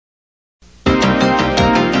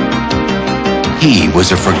He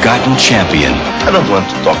was a forgotten champion I don't want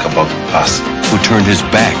to talk about the past. who turned his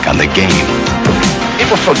back on the game.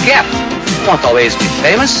 People forget. You won't always be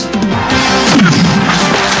famous.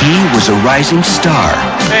 He was a rising star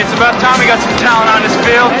Hey, it's about time we got some talent on this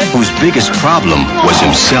field. whose biggest problem was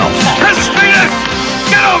himself. Persistant!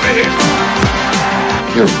 Get over here!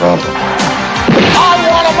 You're a problem. I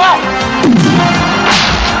want him out!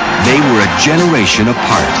 They were a generation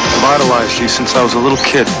apart. I've idolized you since I was a little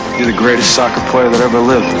kid. You're the greatest soccer player that ever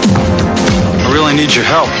lived. I really need your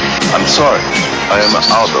help. I'm sorry. I am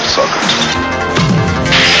out of soccer.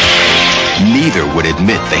 Neither would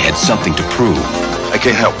admit they had something to prove. I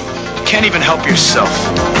can't help. You can't even help yourself.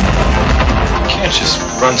 You can't just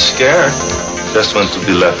run scared. Just want to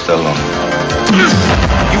be left alone.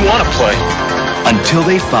 You want to play. Until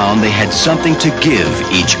they found they had something to give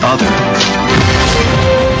each other.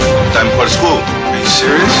 Time for school. Are you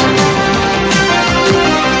serious?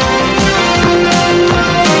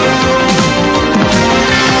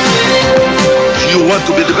 You want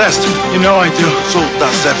to be the best. You know I do. So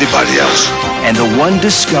does everybody else. And the one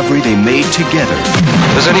discovery they made together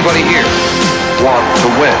Does anybody here want to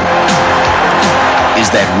win? is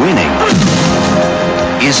that winning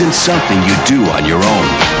isn't something you do on your own.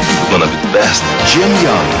 You wanna be the best. Jim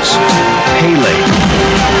Young's Pele.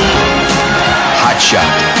 Hot Shot.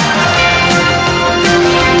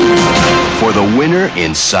 For the winner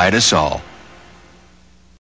inside us all.